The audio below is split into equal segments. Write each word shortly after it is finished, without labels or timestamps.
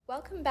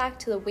Welcome back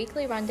to the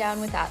Weekly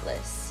Rundown with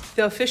Atlas.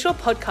 The official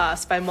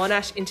podcast by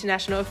Monash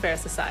International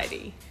Affairs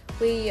Society.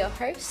 We're your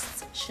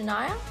hosts,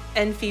 Shania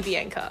and Phoebe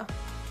Anchor.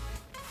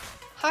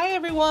 Hi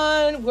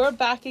everyone, we're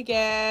back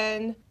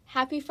again.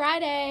 Happy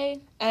Friday.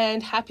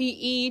 And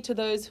happy Eid to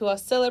those who are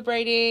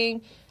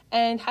celebrating.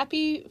 And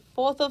happy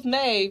 4th of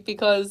May,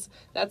 because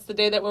that's the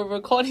day that we're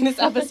recording this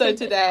episode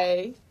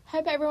today.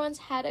 Hope everyone's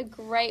had a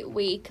great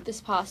week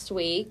this past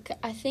week.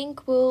 I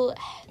think we'll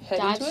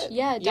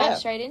dive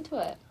straight into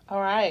it. All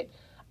right.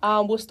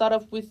 We'll start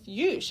off with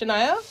you,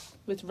 Shania,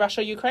 with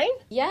Russia-Ukraine.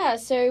 Yeah,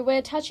 so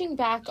we're touching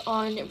back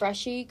on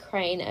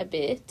Russia-Ukraine a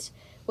bit.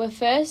 We're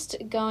first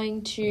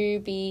going to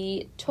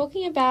be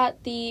talking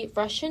about the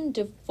Russian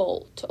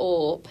default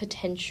or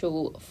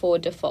potential for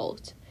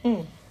default.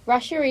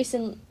 Russia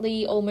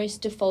recently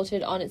almost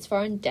defaulted on its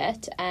foreign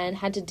debt and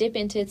had to dip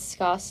into its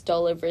scarce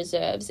dollar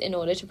reserves in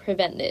order to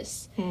prevent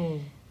this.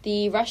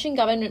 The Russian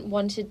government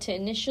wanted to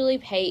initially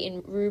pay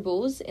in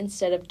rubles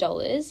instead of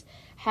dollars.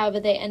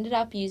 However, they ended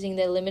up using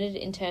their limited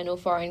internal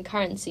foreign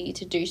currency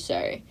to do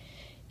so.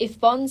 If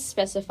bonds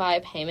specify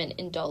payment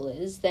in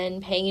dollars, then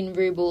paying in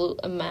ruble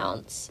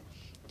amounts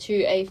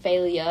to a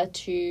failure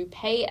to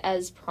pay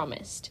as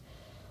promised.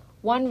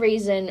 One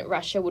reason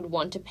Russia would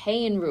want to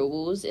pay in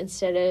rubles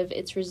instead of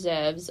its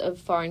reserves of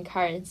foreign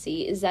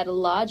currency is that a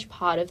large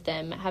part of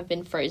them have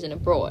been frozen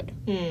abroad.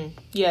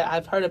 Yeah,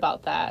 I've heard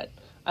about that.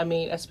 I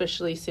mean,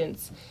 especially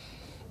since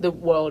the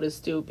world is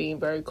still being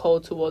very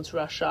cold towards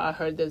Russia. I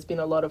heard there's been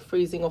a lot of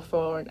freezing of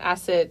foreign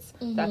assets,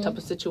 that type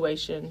of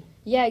situation.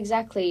 Yeah,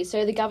 exactly.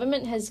 So the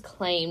government has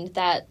claimed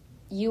that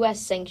US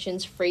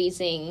sanctions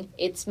freezing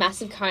its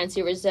massive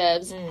currency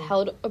reserves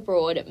held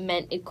abroad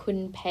meant it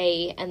couldn't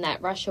pay and that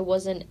Russia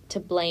wasn't to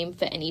blame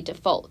for any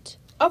default.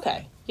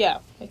 Okay, yeah,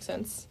 makes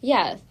sense.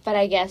 Yeah, but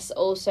I guess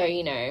also,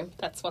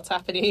 that's what's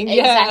happening.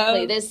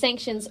 Exactly. Yeah. There's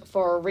sanctions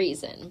for a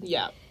reason.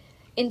 Yeah.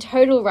 In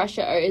total,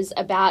 Russia owes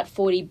about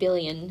 $40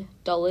 billion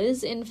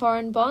in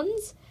foreign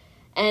bonds.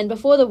 And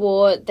before the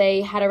war,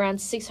 they had around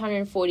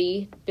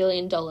 $640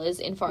 billion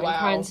in foreign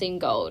currency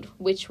and gold,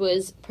 which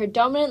was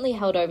predominantly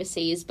held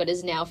overseas but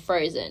is now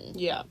frozen.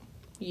 Yeah.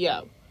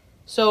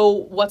 So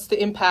what's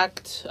the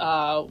impact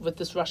with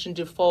this Russian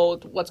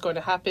default? What's going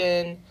to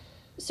happen?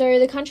 So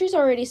the country's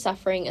already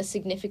suffering a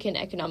significant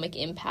economic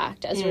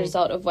impact as a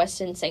result of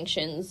Western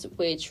sanctions,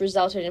 which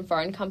resulted in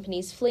foreign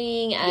companies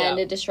fleeing and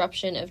a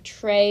disruption of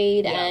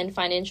trade and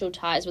financial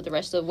ties with the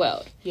rest of the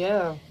world.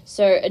 Yeah.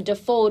 So a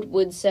default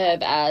would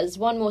serve as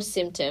one more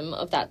symptom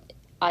of that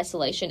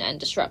isolation and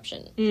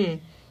disruption.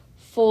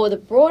 For the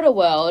broader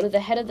world,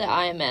 the head of the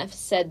IMF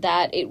said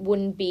that it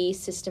wouldn't be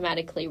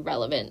systematically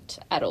relevant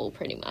at all,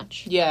 pretty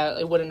much. Yeah,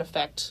 it wouldn't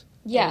affect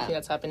anything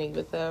that's happening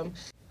with them.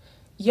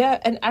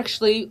 Yeah, and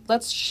actually,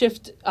 let's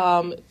shift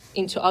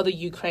into other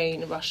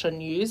Ukraine-Russia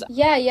news.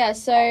 Yeah,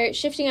 so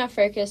shifting our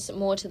focus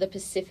more to the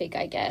Pacific,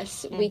 I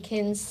guess, we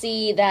can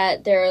see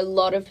that there are a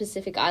lot of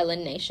Pacific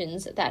Island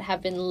nations that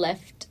have been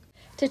left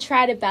to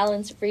try to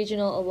balance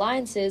regional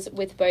alliances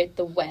with both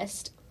the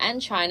West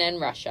and China and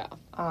Russia.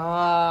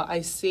 Ah, I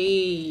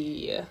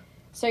see.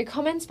 So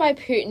comments by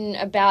Putin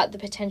about the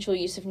potential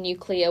use of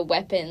nuclear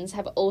weapons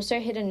have also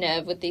hit a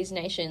nerve with these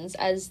nations,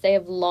 as they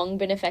have long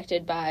been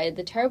affected by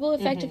the terrible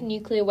effect of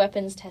nuclear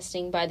weapons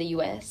testing by the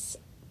US,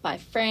 by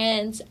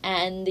France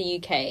and the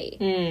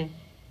UK.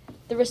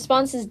 The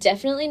response has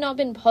definitely not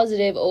been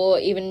positive or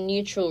even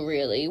neutral,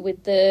 really,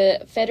 with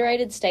the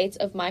Federated States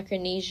of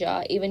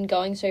Micronesia even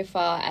going so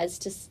far as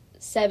to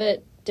sever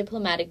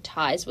diplomatic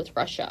ties with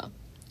Russia.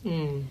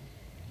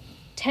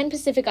 10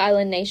 Pacific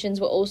Island nations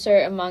were also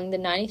among the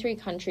 93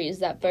 countries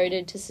that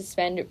voted to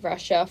suspend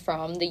Russia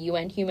from the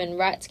UN Human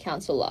Rights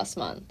Council last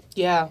month.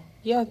 Yeah,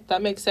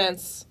 that makes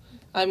sense.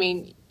 I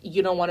mean,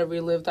 you don't want to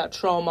relive that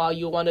trauma.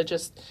 You want to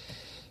just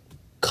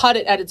cut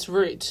it at its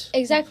root.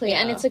 Exactly,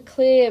 and it's a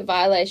clear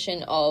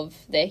violation of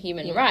their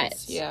human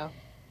rights. Yeah.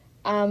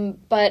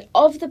 But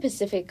of the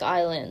Pacific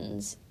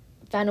Islands,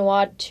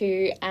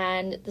 Vanuatu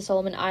and the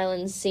Solomon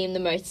Islands seem the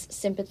most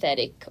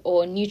sympathetic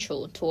or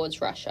neutral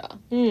towards Russia.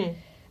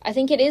 I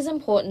think it is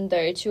important,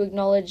 though, to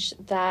acknowledge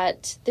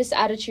that this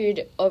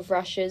attitude of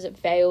Russia's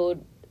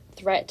veiled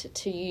threat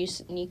to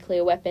use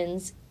nuclear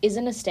weapons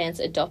isn't a stance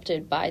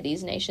adopted by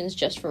these nations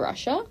just for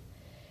Russia.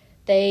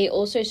 They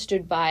also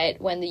stood by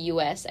it when the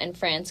US and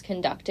France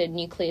conducted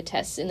nuclear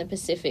tests in the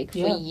Pacific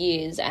for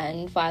years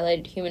and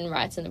violated human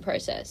rights in the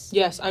process.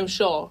 Yes, I'm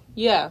sure.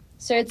 Yeah.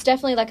 So it's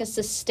definitely like a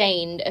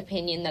sustained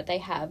opinion that they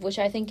have, which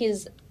I think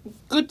is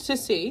good to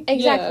see.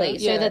 Exactly.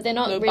 So that they're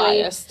not really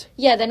biased.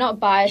 Yeah, they're not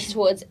biased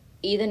towards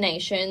either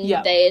nation.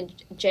 Yeah. They're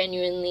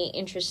genuinely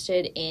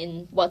interested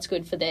in what's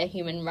good for their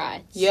human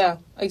rights. Yeah,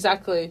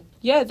 exactly.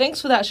 Yeah, thanks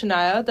for that,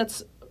 Shania.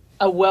 That's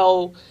a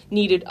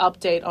well-needed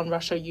update on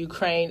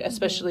Russia-Ukraine,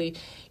 especially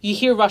you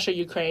hear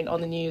Russia-Ukraine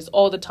on the news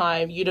all the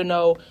time. You don't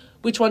know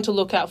which one to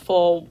look out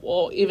for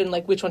or even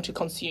like which one to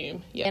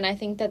consume. Yeah. And I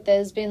think that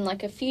there's been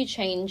like a few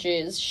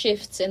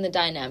shifts in the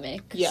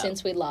dynamic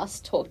since we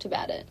last talked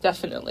about it.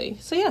 Definitely.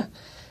 So yeah,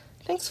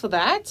 thanks for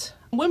that.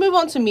 We'll move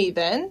on to me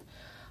then.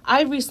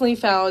 I recently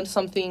found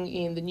something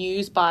in the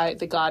news by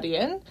The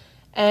Guardian,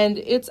 and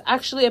it's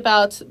actually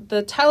about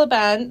the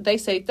Taliban. They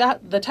say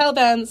that the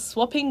Taliban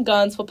swapping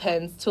guns for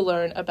pens to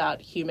learn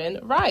about human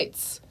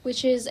rights.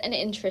 Which is an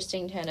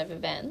interesting turn of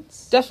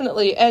events.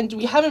 Definitely. And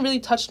we haven't really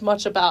touched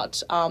much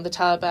about the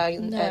Taliban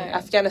and No.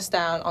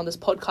 Afghanistan on this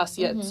podcast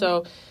yet.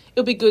 So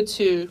it'll be good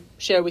to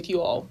share with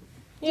you all.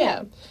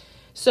 Yeah.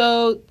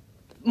 So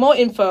more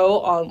info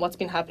on what's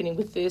been happening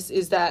with this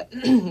is that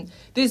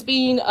there's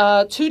been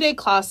 2-day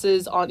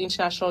classes on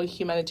international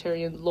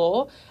humanitarian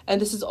law, and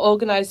this is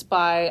organized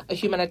by a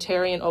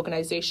humanitarian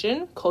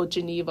organization called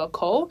Geneva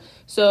Co.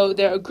 So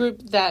they're a group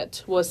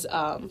that was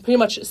pretty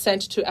much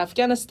sent to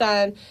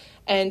Afghanistan,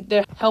 and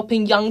they're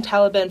helping young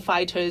Taliban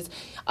fighters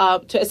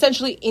to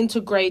essentially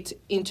integrate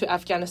into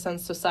Afghanistan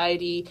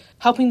society,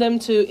 helping them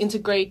to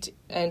integrate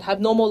and have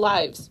normal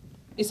lives,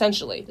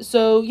 essentially.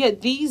 So, yeah,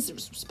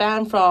 these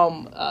span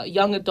from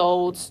young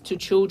adults to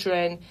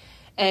children,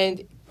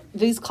 and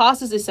these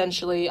classes,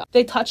 essentially,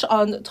 they touch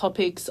on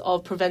topics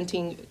of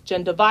preventing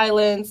gender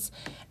violence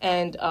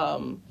and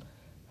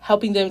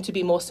helping them to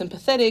be more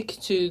sympathetic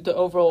to the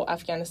overall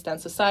Afghanistan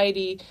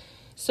society.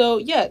 So,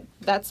 yeah,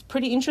 that's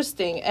pretty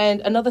interesting.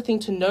 And another thing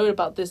to note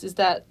about this is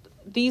that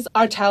these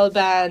are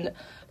Taliban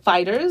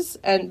fighters,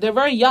 and they're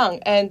very young,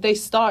 and they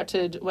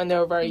started when they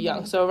were very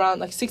young. So around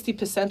like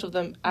 60% of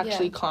them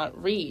actually can't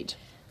read.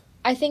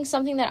 I think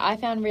something that I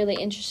found really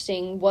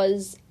interesting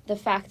was the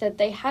fact that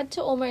they had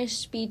to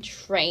almost be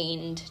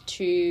trained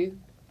to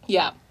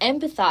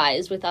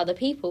empathize with other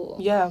people.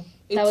 Yeah.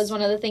 That was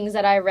one of the things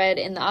that I read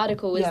in the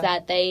article, was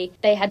that they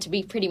had to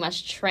be pretty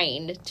much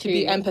trained to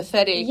be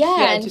empathetic.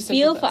 and to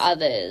feel for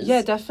others.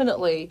 Yeah,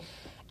 definitely.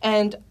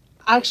 And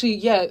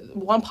actually,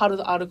 one part of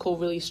the article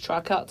really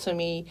struck out to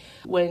me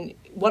when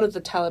one of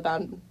the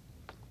Taliban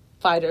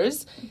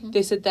fighters,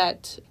 they said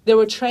that they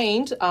were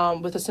trained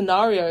with a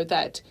scenario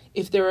that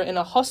if they were in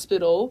a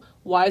hospital,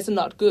 why is it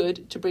not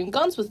good to bring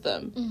guns with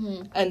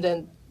them? And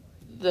then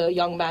the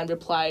young man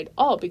replied,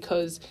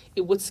 because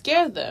it would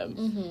scare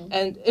them.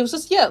 And it was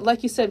just,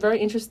 like you said, very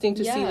interesting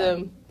to see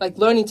them like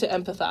learning to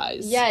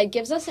empathize. Yeah, it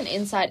gives us an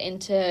insight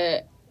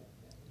into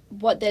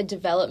what their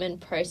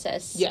development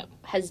process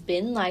has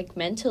been like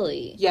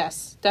mentally.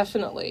 Yes,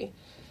 definitely.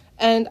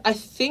 And I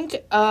think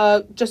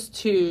just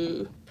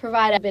to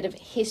provide a bit of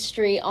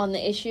history on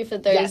the issue for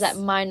those that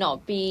might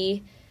not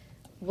be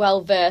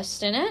well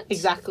versed in it.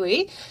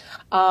 Exactly.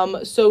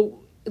 So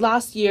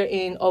last year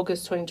in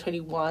August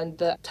 2021,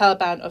 the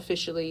Taliban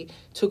officially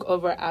took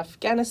over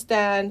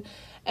Afghanistan,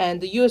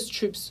 and the US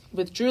troops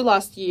withdrew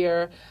last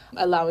year,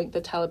 allowing the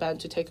Taliban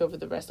to take over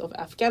the rest of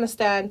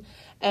Afghanistan.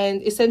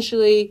 And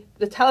essentially,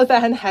 the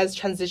Taliban has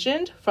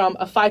transitioned from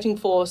a fighting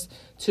force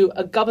to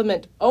a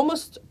government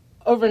almost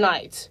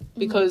overnight,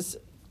 because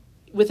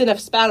within a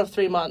span of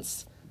 3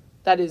 months,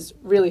 that is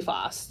really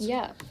fast.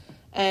 Yeah.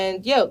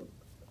 And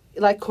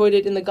like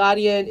quoted in The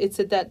Guardian, it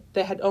said that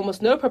they had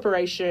almost no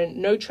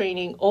preparation, no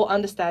training, or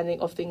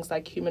understanding of things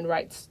like human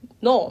rights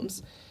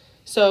norms.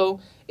 So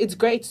it's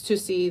great to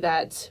see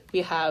that we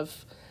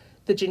have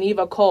the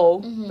Geneva Call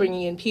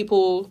bringing in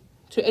people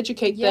to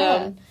educate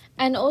them.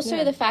 And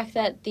also the fact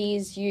that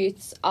these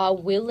youths are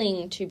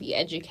willing to be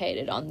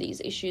educated on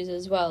these issues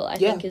as well, I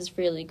think is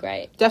really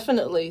great.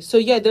 Definitely. So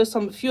there's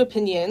few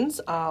opinions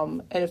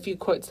and a few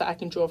quotes that I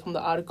can draw from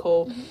the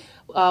article.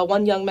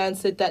 One young man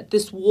said that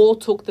this war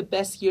took the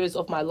best years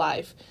of my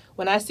life.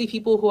 When I see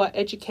people who are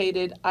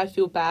educated, I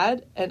feel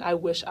bad and I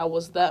wish I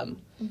was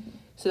them.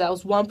 So that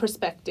was one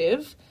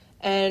perspective.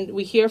 And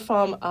we hear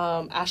from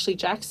Ashley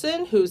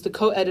Jackson, who's the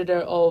co-editor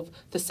of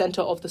the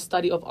Center of the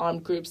Study of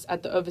Armed Groups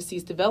at the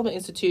Overseas Development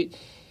Institute.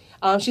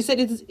 She said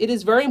it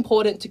is very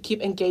important to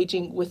keep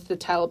engaging with the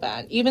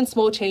Taliban. Even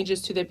small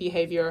changes to their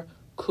behavior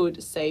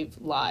could save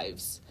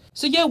lives.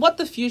 So what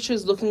the future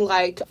is looking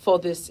like for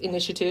this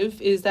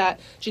initiative is that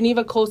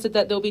Geneva calls it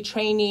that they'll be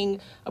training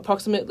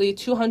approximately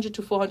 200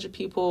 to 400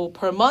 people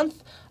per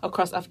month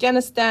across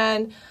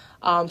Afghanistan,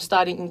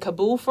 starting in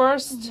Kabul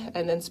first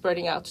and then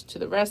spreading out to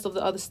the rest of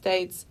the other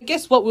states. I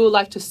guess what we would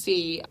like to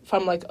see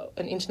from like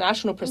an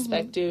international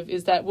perspective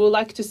is that we would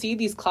like to see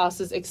these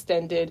classes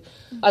extended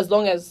as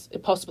long as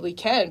it possibly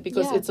can,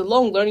 because it's a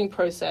long learning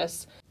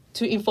process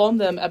to inform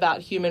them about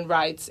human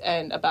rights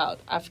and about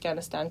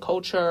Afghanistan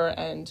culture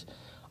and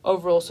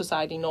overall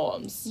society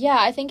norms. Yeah,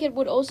 I think it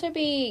would also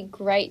be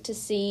great to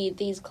see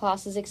these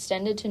classes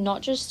extended to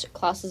not just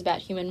classes about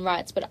human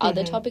rights, but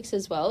other topics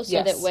as well,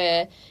 so that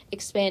we're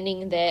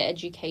expanding their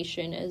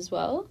education as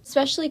well.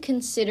 Especially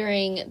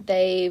considering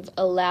they've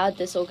allowed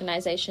this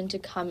organisation to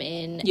come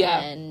in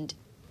and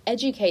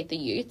educate the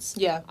youths.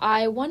 Yeah.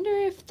 I wonder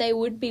if they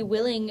would be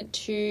willing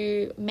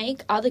to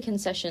make other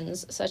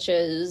concessions, such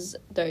as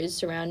those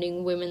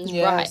surrounding women's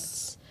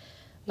rights.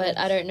 But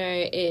I don't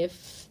know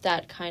if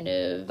that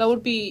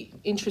would be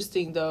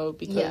interesting though,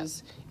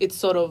 because it's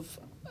sort of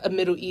a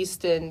Middle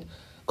Eastern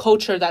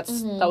culture that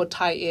would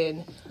tie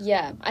in.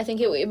 Yeah, I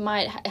think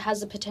it has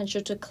the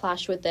potential to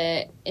clash with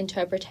their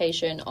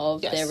interpretation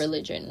of their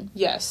religion.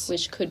 Yes.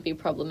 Which could be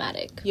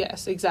problematic.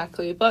 Yes,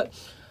 exactly. But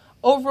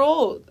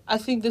overall, I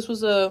think this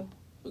was a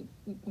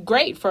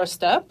great first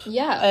step.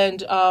 Yeah.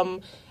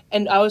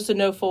 And I also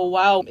know for a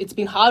while it's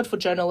been hard for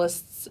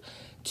journalists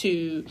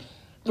to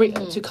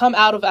come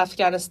out of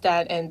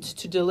Afghanistan and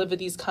to deliver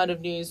these kind of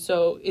news.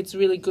 So it's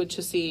really good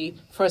to see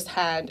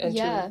firsthand and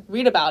to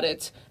read about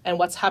it and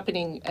what's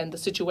happening and the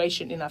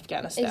situation in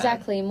Afghanistan.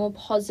 Exactly, more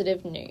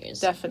positive news.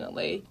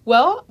 Definitely.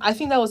 Well, I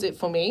think that was it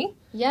for me.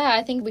 Yeah,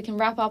 I think we can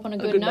wrap up on a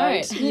good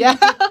note. Yeah,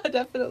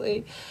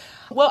 definitely.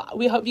 Well,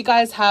 we hope you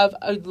guys have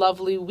a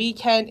lovely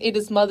weekend. It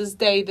is Mother's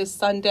Day this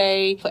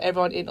Sunday for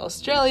everyone in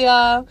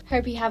Australia.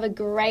 Hope you have a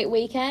great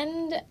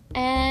weekend.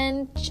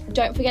 And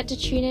don't forget to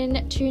tune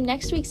in to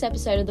next week's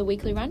episode of the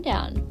Weekly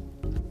Rundown.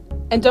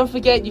 And don't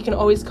forget, you can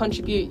always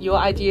contribute your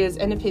ideas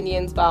and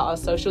opinions via our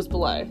socials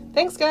below.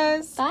 Thanks,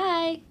 guys.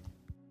 Bye.